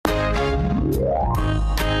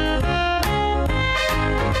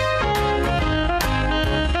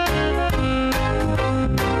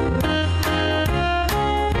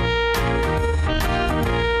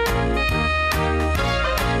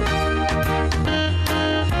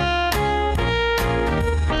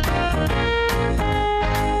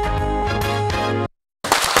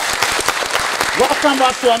Welcome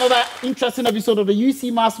back to another interesting episode of the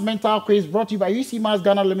Ucmas Mental Quiz, brought to you by Ucmas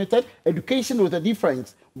Ghana Limited. Education with a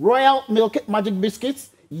difference. Royal Milk Magic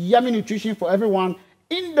Biscuits, yummy nutrition for everyone.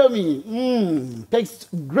 Indomie, tastes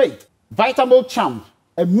great. Vitamin Champ,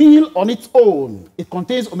 a meal on its own. It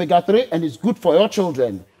contains omega-3 and is good for your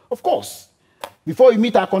children. Of course, before we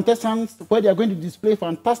meet our contestants, where they are going to display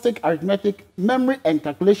fantastic arithmetic, memory, and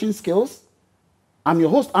calculation skills, I'm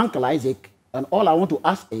your host, Uncle Isaac, and all I want to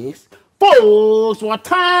ask is, folks, what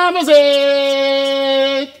time is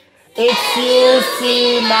it? It's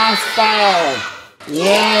Ucmas style.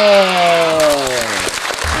 Yeah.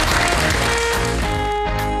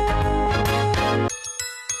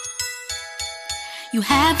 You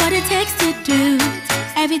have what it takes to do.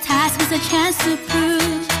 Every task is a chance to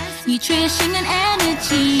prove. Nutrition and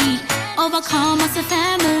energy. Overcome as a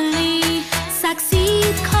family.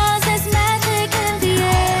 Succeed cause there's magic in the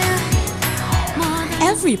air.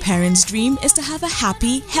 Every parent's dream is to have a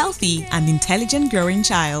happy, healthy, and intelligent growing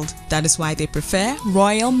child. That is why they prefer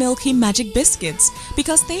Royal Milky Magic Biscuits,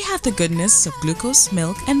 because they have the goodness of glucose,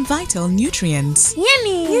 milk, and vital nutrients.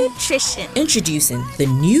 Yummy nutrition. Introducing the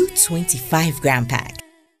new 25-gram pack.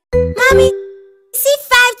 Mommy, see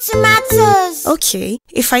 5 tomatoes. Okay,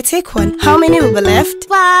 if I take one, how many will be left?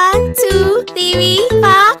 1, 2, 3, 4,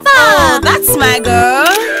 4. Oh, that's my girl.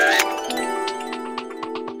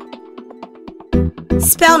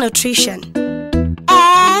 Spell nutrition.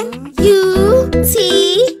 N-U-T-R-I-T-I-O-N.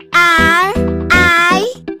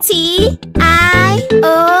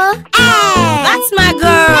 That's my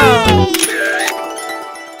girl.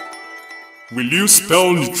 Will you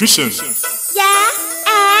spell nutrition? Yeah,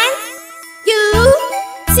 N-U-T-R-I-T-I-O-N.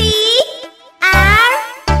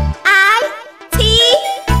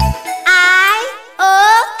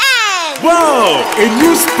 Wow, a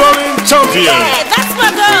new spelling champion! Yeah, that's my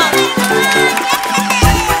girl.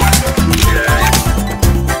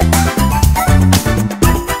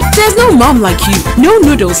 There's no mom like you. No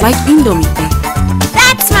noodles like Indomie.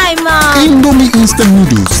 That's my mom. Indomie instant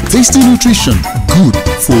noodles, tasty nutrition, good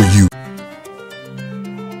for you.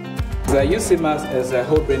 The Ucmas is a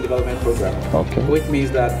whole brain development program, which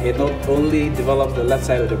means that it not only develops the left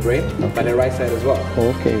side of the brain, but the right side as well.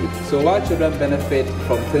 So while children benefit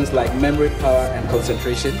from things like memory power and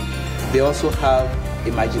concentration, they also have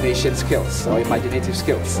imagination skills or imaginative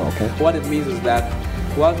skills. What it means is that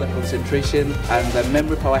while the concentration and the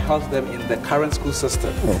memory power helps them in the current school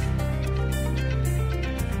system.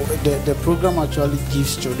 The program actually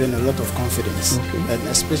gives children a lot of confidence, and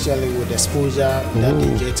especially with the exposure that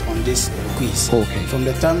they get on this quiz. From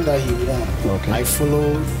the time that he won, I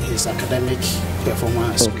follow his academic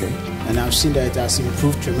performance, and I've seen that it has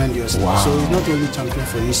improved tremendously. So he's not only champion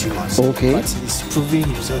for Ucmas, but he's proving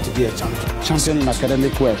himself to be a champion. Champion in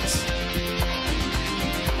academic works.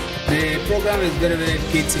 The program is very, very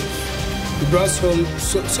educative. It brought home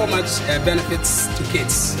so much benefits to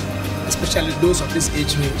kids, especially those of this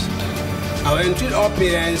age range. I will entreat all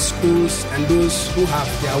parents, schools, and those who have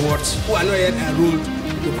their awards, who are not yet enrolled,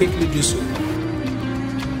 to quickly do so.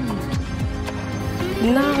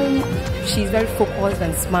 Now she's very focused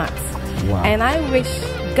and smart. And I wish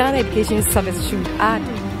Ghana Education Service should add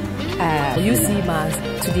Ucmas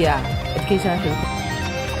to their educational curriculum.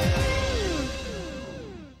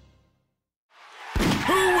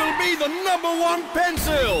 The #1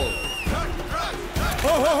 pencil.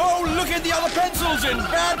 Ho ho ho, look at the other pencils in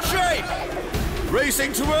bad shape.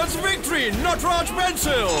 Racing towards victory, Nutraj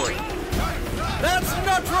pencil. That's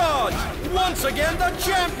Nutraj, once again the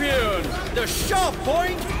champion. The sharp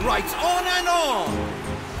point writes on and on.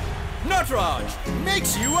 Nutraj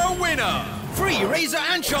makes you a winner. Free razor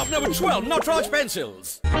and sharp #12 Nutraj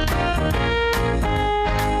pencils.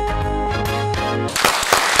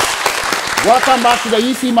 Welcome back to the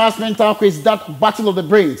Ucmas Mental Quiz, that battle of the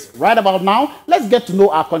brains. Right about now, let's get to know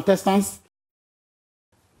our contestants.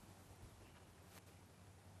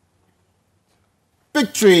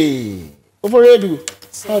 Victory! Overedu,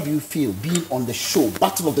 how do you feel being on the show,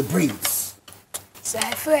 Battle of the Brains? So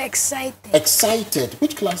I feel excited. Excited?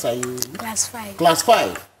 Which class are you? Class 5. Class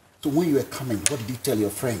 5. So when you were coming, what did you tell your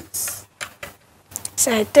friends?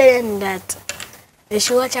 So I told them that they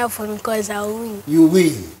should watch out for me because I'll win. You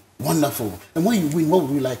win. Wonderful. And when you win, what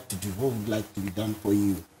would you like to do? What would like to be done for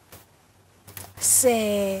you?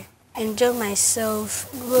 Say, enjoy myself,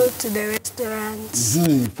 go to the restaurants.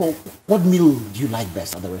 For what meal do you like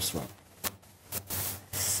best at the restaurant?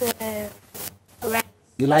 Say, rice.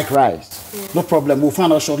 You like rice? Yeah. No problem. We'll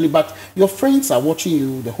find out shortly. But your friends are watching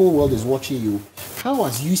you. The whole world is watching you. How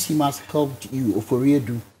has Ucmas helped you,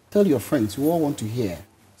 Oforiedu? Tell your friends. We all want to hear.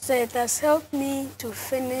 So it has helped me to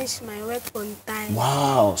finish my work on time.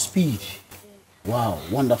 Wow, speed. Wow,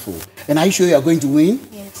 wonderful. And are you sure you are going to win?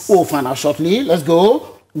 Yes. We'll find out shortly. Let's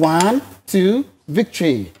go. 1, 2,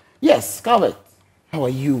 victory. Yes, Calvert, how are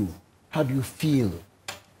you? How do you feel?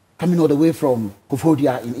 Coming all the way from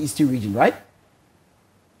Kofodia in Eastern region, right?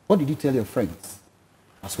 What did you tell your friends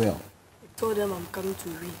as well? I told them I'm coming to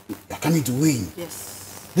win. You're coming to win?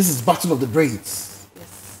 Yes. This is Battle of the Brains.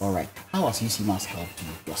 Yes. All right. How has Ucmas helped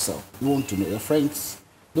you yourself? You want to know your friends?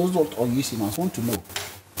 Those not on Ucmas want to know.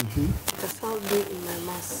 It has helped me in my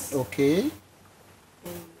maths. Okay. And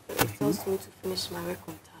it helps me to finish my work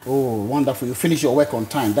on time. Oh, wonderful. You finish your work on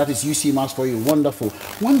time. That is Ucmas for you. Wonderful.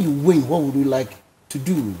 When you win, what would you like to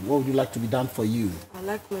do? What would you like to be done for you? I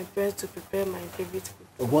like my parents to prepare my favorite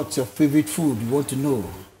food. What's your favorite food? You want to know?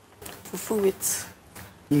 Fufu with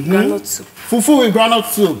granite soup. Fufu with granite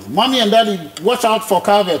soup. Mommy and daddy, watch out for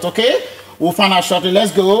Calvert, okay? We'll find out shortly.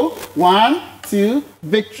 Let's go. 1, 2,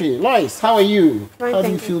 victory. Lois, how are you? Fine, how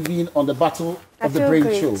do you thank feel being on the Battle of the feel Brain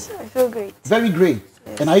great. show? I feel great. Very great.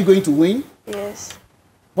 Yes. And are you going to win? Yes.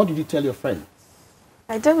 What did you tell your friends?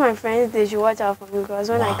 I told my friends they should watch out for me because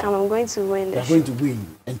when I come, I'm going to win. You're going to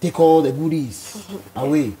win and take all the goodies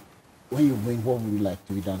away. When you win, what would you like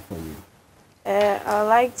to be done for you? I would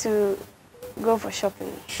like to go for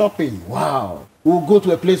shopping. Shopping, wow. We'll go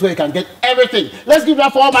to a place where you can get everything. Let's give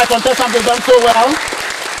that for all my contestants. They've done so well.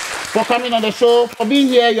 For coming on the show, for being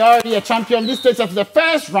here, you're already a champion. This takes us to the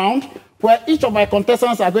first round, where each of my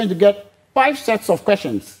contestants are going to get 5 sets of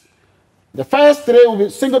questions. The first 3 will be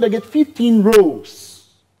single, they get 15 rows.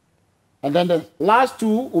 And then the last 2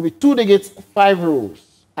 will be 2, they get 5 rows.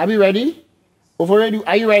 Are we ready?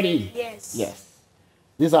 Are you ready? Yes. Yes.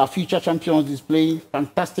 These are future champions displaying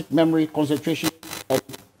fantastic memory, concentration, and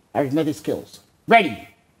arithmetic skills. Ready?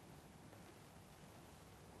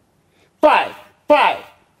 5, 5,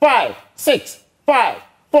 5, 6, 5,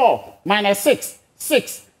 4, minus 6,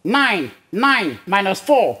 6, 9, 9, minus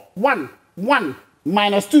 4, 1, 1,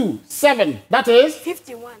 minus 2, 7. That is?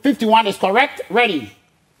 51. 51 is correct. Ready?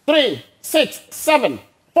 3, 6, 7,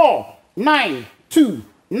 4, 9, 2,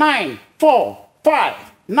 9, 4, 5,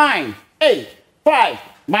 9, 8, 5,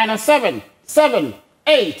 minus 7, 7,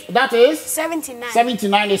 8. That is? 79.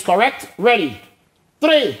 79 is correct. Ready?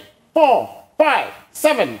 3, 4, 5,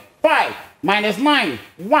 7, 5, minus 9,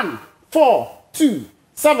 1, 4, 2,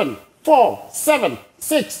 7, 4, 7,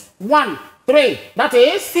 6, 1, 3. That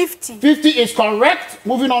is? 50. 50 is correct.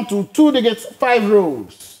 Moving on to 2 digits, 5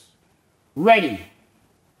 rows. Ready?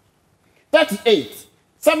 38,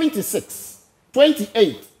 76,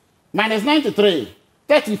 28, minus 93,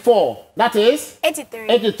 34. That is? 83.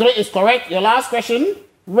 83 is correct. Your last question.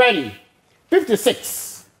 Ready?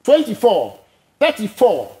 56, 24,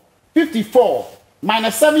 34, 54,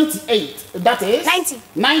 minus 78. That is? 90.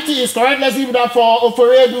 90 is correct. Let's give it up for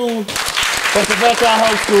Oforedu Controversial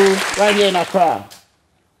Health School right here in Accra.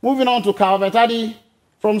 Moving on to Calvert Adi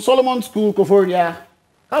from Solomon School, Kofodia.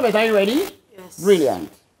 Calvert, are you ready? Yes.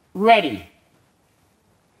 Brilliant. Ready?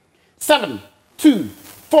 7, 2,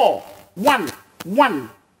 4, 1, 1,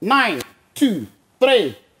 9, 2,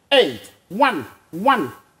 3, 8, 1,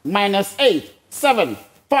 1, minus 8, 7,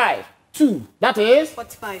 5, 2. That is?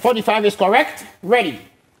 45. 45 is correct. Ready?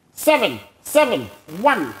 7, 7,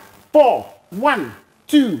 1, 4, 1,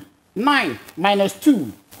 2, 9, minus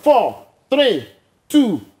 2, 4, 3,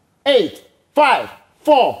 2, 8, 5,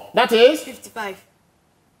 4. That is? 55.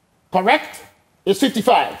 Correct? It's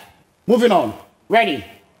 55. Moving on. Ready?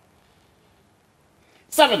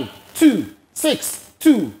 7, 2, 6,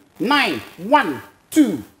 2, 9, 1,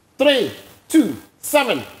 2, 3, 2,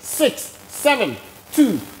 7, 6, 7,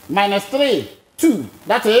 2, minus 3, 2.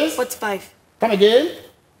 That is? 45. Come again.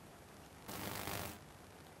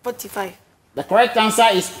 45. The correct answer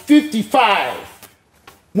is 55.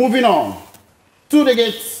 Moving on. 2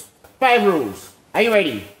 digits, 5 rows. Are you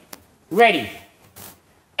ready? Ready.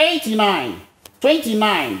 89,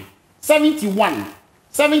 29, 71,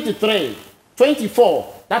 73,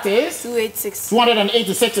 24. That is? 286.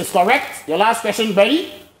 286 is correct. Your last question,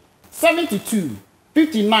 ready? 72,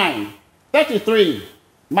 59, 33,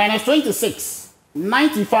 minus 26,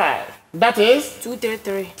 95. That is?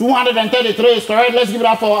 233. 233 is correct. Let's give it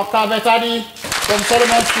up for Calvert Adi from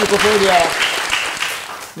Solomon School,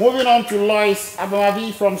 Kofodia. Moving on to Lois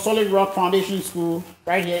Abamavi from Solid Rock Foundation School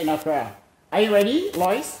right here in Accra. Are you ready,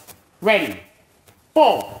 Lois? Ready.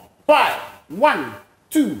 4, 5, 1,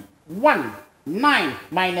 2, 1, 9,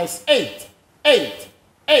 minus 8, 8,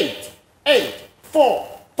 8, 8,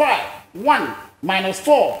 4, 5, 1, minus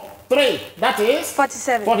 4, 3. That is?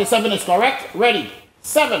 47. 47 is correct. Ready.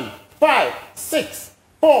 7, 5, 6,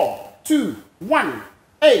 4, 2, 1,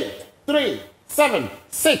 8, 3, 7,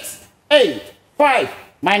 6, 8, 5,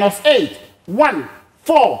 minus 8, 1,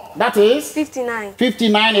 4. That is 59.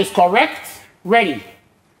 59 is correct. Ready.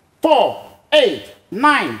 4, 8,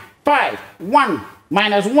 9, 5, 1,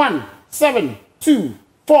 minus 1, 7, 2,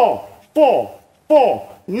 4, 4,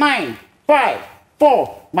 4, 9, 5,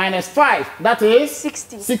 4, minus 5. That is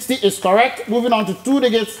 60. 60 is correct. Moving on to 2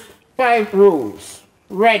 digits, 5 rows.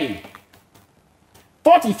 Ready.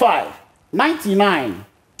 45, 99,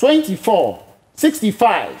 24,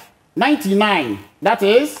 65, 99. That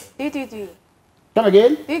is 32. Come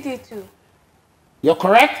again. 32. You're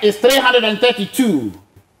correct. It's 332.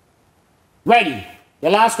 Ready.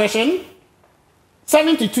 Your last question.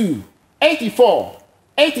 72, 84,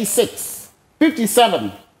 86,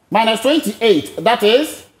 57, minus 28. That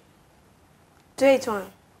is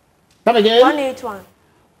 281. Come again. 181.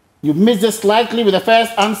 You missed it slightly with the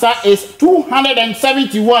first answer. Is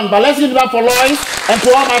 271. But let's give it up for Lois and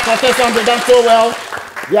to all my contestants. They've done so well.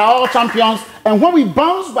 They are all champions. And when we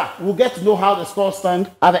bounce back, we'll get to know how the scores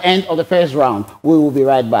stand at the end of the first round. We will be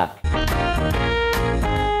right back.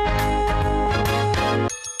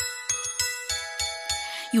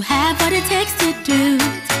 You have what it takes to do.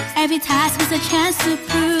 Every task is a chance to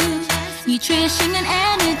prove. Nutrition and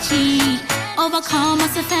energy. Overcome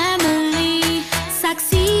as a family.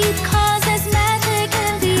 Succeed cause there's magic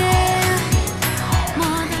in the air.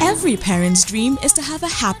 Every parent's dream is to have a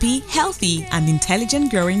happy, healthy, and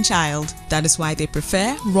intelligent growing child. That is why they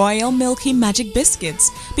prefer Royal Milky Magic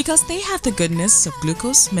Biscuits, because they have the goodness of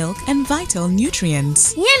glucose, milk, and vital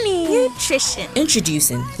nutrients. Yummy nutrition.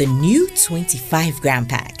 Introducing the new 25-gram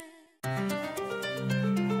pack.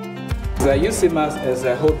 The Ucmas is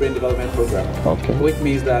a whole brain development program, which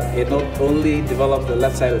means that it not only develops the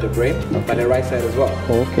left side of the brain, but the right side as well.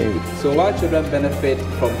 So while children benefit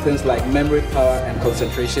from things like memory power and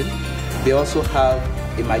concentration, they also have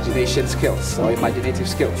imagination skills or imaginative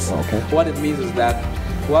skills. What it means is that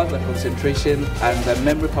while the concentration and the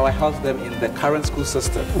memory power helps them in the current school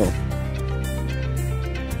system,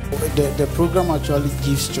 The program actually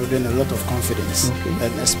gives children a lot of confidence,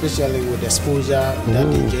 and especially with the exposure that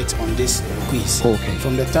they get on this quiz.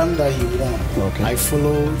 From the time that he won, I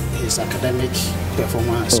follow his academic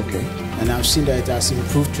performance, and I've seen that it has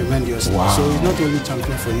improved tremendously. So he's not only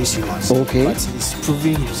champion for Ucmas, but he's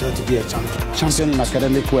proving himself to be a champion. Champion in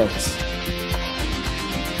academic works.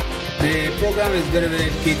 The program is very, very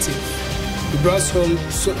educative. It brought home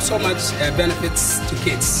so much benefits to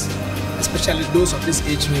kids, especially those of this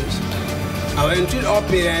age range. I will entreat all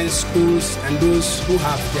parents, schools, and those who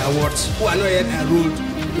have their awards, who are not yet enrolled,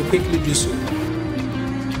 to quickly do so.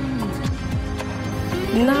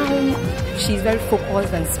 Now she's very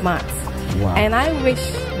focused and smart. And I wish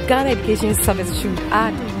Ghana Education Service should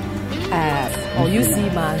add or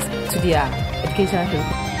Ucmas to their educational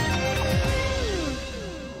curriculum.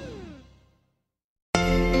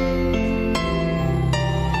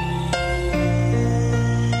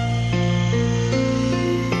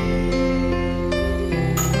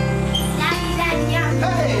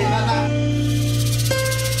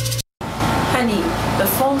 The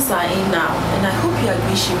forms are in now, and I hope you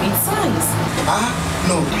agree she reads science.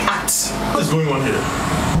 No, arts. What is going on here?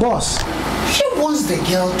 Boss, she wants the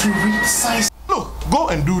girl to read science. Look, go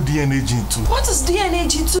and do DNA Gene 2. What is DNA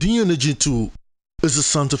Gene 2? DNA Gene 2 is a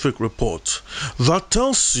scientific report that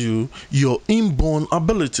tells you your inborn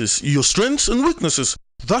abilities, your strengths and weaknesses.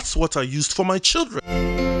 That's what I used for my children.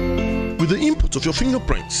 With the input of your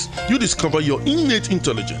fingerprints, you discover your innate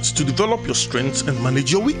intelligence to develop your strengths and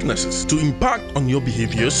manage your weaknesses to impact on your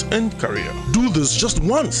behaviors and career. Do this just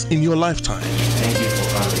once in your lifetime. Thank you for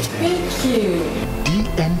having me. Thank you.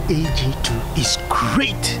 DNA G2 is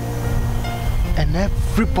great, and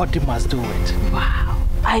everybody must do it. Wow,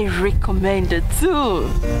 I recommend it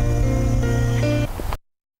too.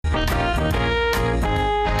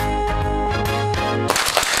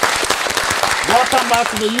 Welcome back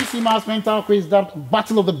to the Ucmas Mental Quiz, that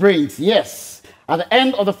Battle of the Brains. Yes, at the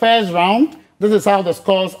end of the first round, this is how the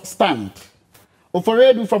scores stand.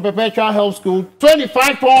 Oforedu from Perpetual Health School,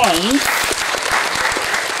 25 points.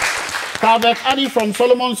 Calvert Addy from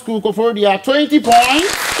Solomon School, Kofodia, 20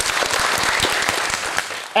 points.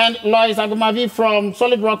 And Lois Agumavi from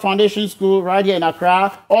Solid Rock Foundation School, right here in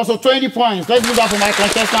Accra, also 20 points. Let's give that for my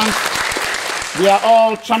contestants. They are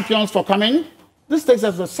all champions for coming. This takes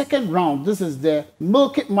us to the second round. This is the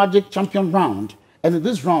Milky Magic Champion round. And in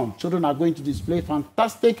this round, children are going to display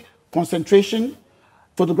fantastic concentration,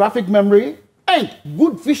 photographic memory, and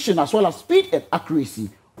good vision, as well as speed and accuracy.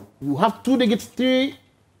 You have 2 digits, 3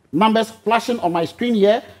 numbers flashing on my screen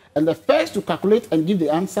here, and the first to calculate and give the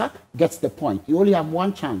answer gets the point. You only have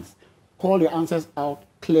one chance. Call your answers out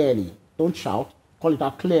clearly. Don't shout. Call it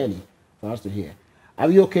out clearly for us to hear. Are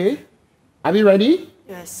we okay? Are we ready?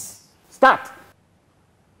 Yes. Start.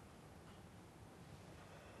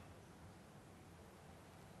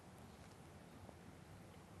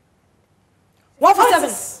 One for 7.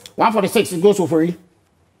 146. It goes for free.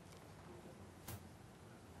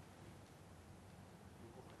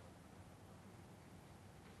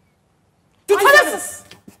 Two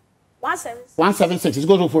 176. 176. It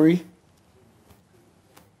goes for free.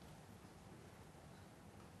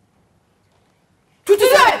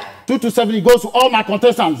 227. 227. It goes to all my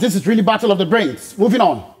contestants. This is really battle of the brains. Moving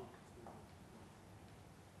on.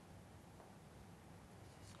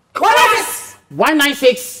 196.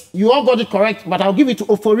 196. You all got it correct, but I'll give it to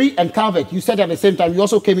Ofori and Calvert. You said at the same time. You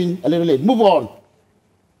also came in a little late. Move on.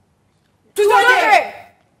 203.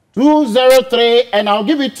 203, and I'll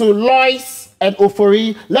give it to Lois and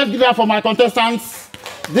Ofori. Let's give it up for my contestants.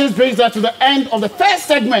 This brings us to the end of the first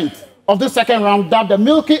segment of the second round, dubbed the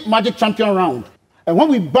Milky Magic Champion round. And when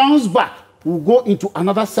we bounce back, we'll go into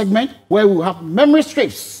another segment where we'll have memory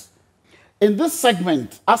strips. In this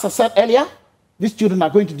segment, as I said earlier, these children are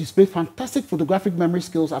going to display fantastic photographic memory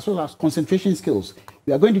skills as well as concentration skills.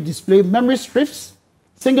 We are going to display memory strips.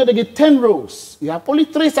 Single, they get 10 rows. You have only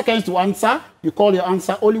 3 seconds to answer. You call your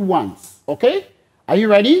answer only once. Okay? Are you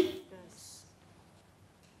ready? Yes.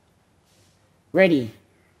 Ready.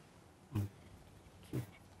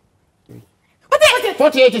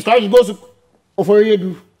 48 is correct. It goes to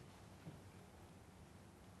Oforiedu.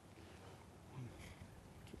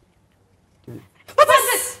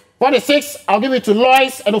 46, I'll give it to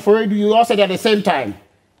Lois and Oforiedu. You all said at the same time.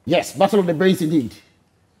 Yes, battle of the brains indeed.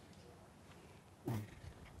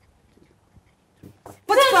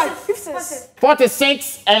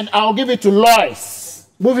 46, and I'll give it to Lois.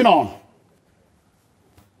 Moving on.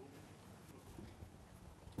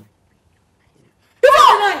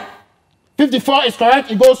 54 is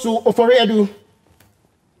correct. It goes to Oforiedu.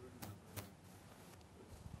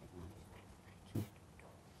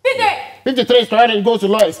 53 is correct. It goes to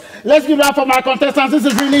Lois. Let's give it up for my contestants. This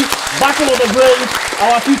is really battle of the brains.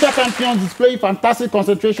 Our future champions display fantastic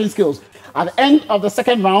concentration skills. At the end of the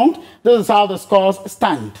second round, this is how the scores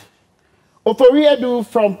stand. Oforiedu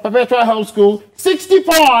from Perpetual Health School, 60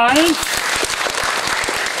 points.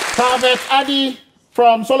 Calvert Adi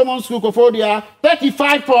from Solomon School, Kofodia,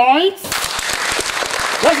 35 points.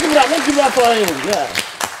 Let's give it up. Let's give it up for him. Yeah.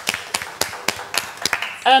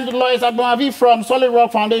 And Lois Agbonavi from Solid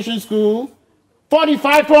Rock Foundation School,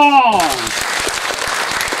 45 points.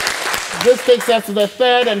 This takes us to the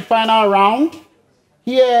third and final round.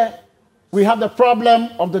 Here we have the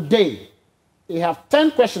problem of the day. They have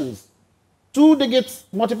 10 questions. 2 digits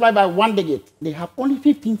multiplied by 1 digit. They have only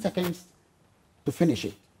 15 seconds to finish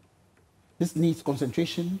it. This needs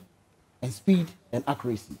concentration and speed and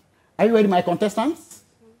accuracy. Are you ready, my contestants?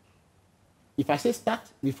 If I say start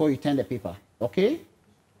before you turn the paper, okay?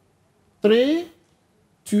 3,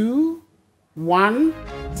 2, 1,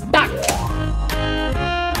 start!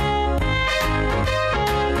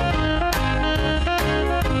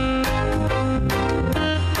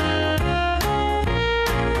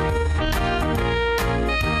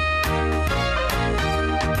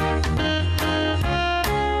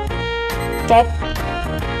 Stop.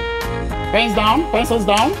 Pens down, pencils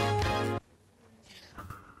down.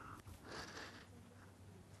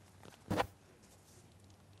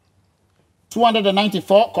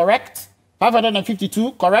 $294, correct.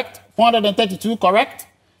 552, correct. 432, correct.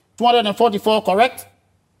 244, correct.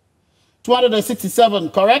 267,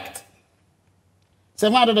 correct.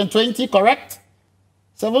 720, correct.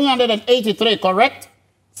 783, correct.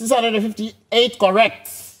 658, correct.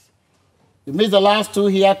 You missed the last 2.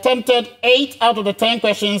 He attempted 8 out of the 10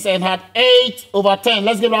 questions and had 8 over 10.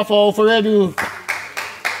 Let's give it up for Oforiedu.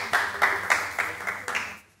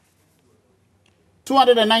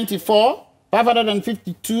 294,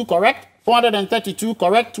 552, correct. 432,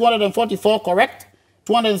 correct. 244, correct.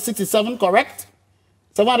 267, correct.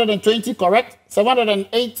 720, correct.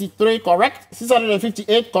 783, correct.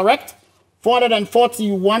 658, correct.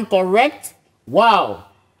 441, correct. Wow.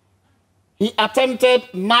 He attempted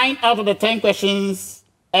 9 out of the 10 questions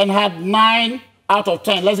and had 9 out of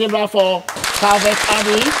 10. Let's give it up for Calvert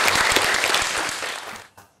Adi.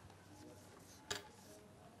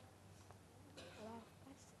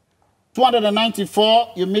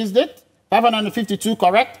 $294, you missed it. 552,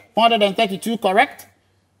 correct. 432, correct.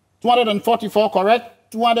 244,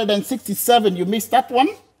 correct. 267, you missed that one.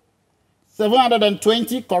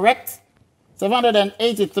 720, correct.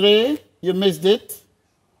 783, you missed it.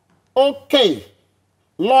 Okay,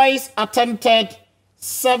 Lois attempted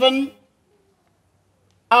 7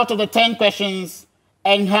 out of the 10 questions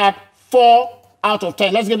and had 4 out of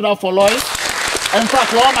 10. Let's give it up for Lois. In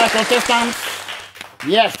fact, to all my contestants,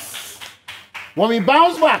 yes. When we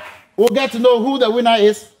bounce back, we'll get to know who the winner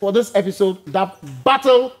is for this episode, the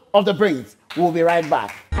Battle of the Brains. We'll be right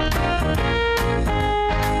back.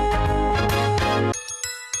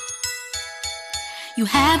 You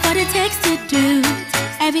have what it takes to do.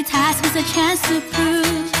 Every task is a chance to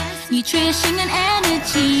prove. Nutrition and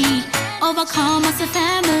energy. Overcome as a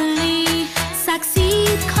family.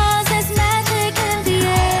 Succeed cause there's magic in the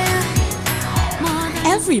air.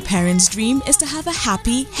 Every parent's dream is to have a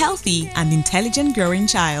happy, healthy, and intelligent growing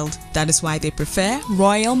child. That is why they prefer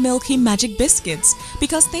Royal Milky Magic Biscuits,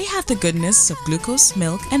 because they have the goodness of glucose,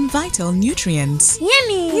 milk, and vital nutrients.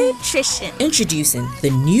 Yummy nutrition. Introducing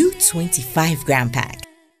the new 25-gram pack.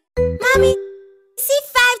 Mommy, see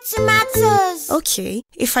 5 tomatoes. Okay,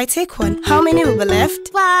 if I take one, how many will be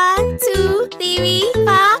left? 1, 2, 3, 4,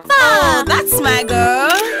 4. Oh, that's my girl.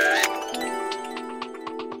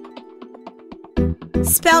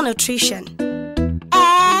 Spell nutrition.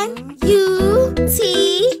 N-U-T-R-I-T-I-O-N.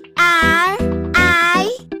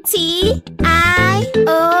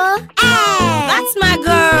 That's my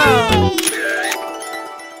girl.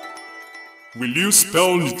 Will you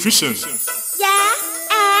spell nutrition? Yeah.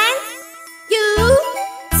 N-U-T-R-I-T-I-O-N.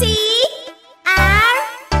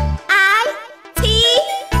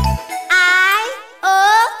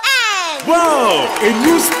 Wow, a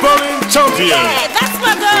new spelling champion. Yeah, that's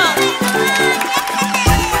my girl.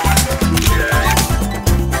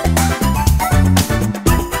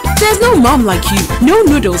 There's no mom like you. No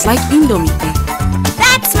noodles like Indomie.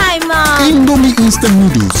 That's my mom. Indomie instant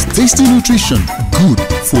noodles, tasty nutrition, good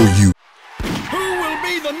for you. Who will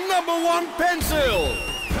be the #1 pencil?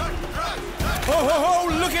 Ho ho ho,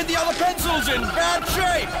 look at the other pencils in bad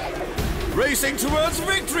shape. Racing towards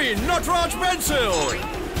victory, Natraj Pencil.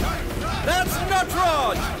 That's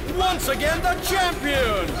Natraj, once again the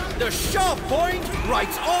champion. The sharp point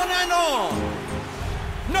writes on and on.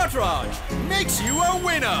 Natraj makes you a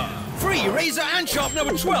winner. Free razor and sharp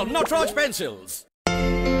number 12 Natraj pencils.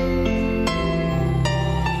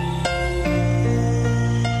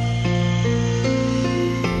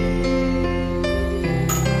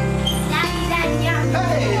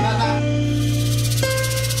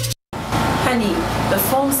 Honey, the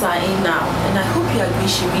forms are in now, and I hope you agree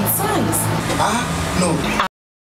she reads science. No,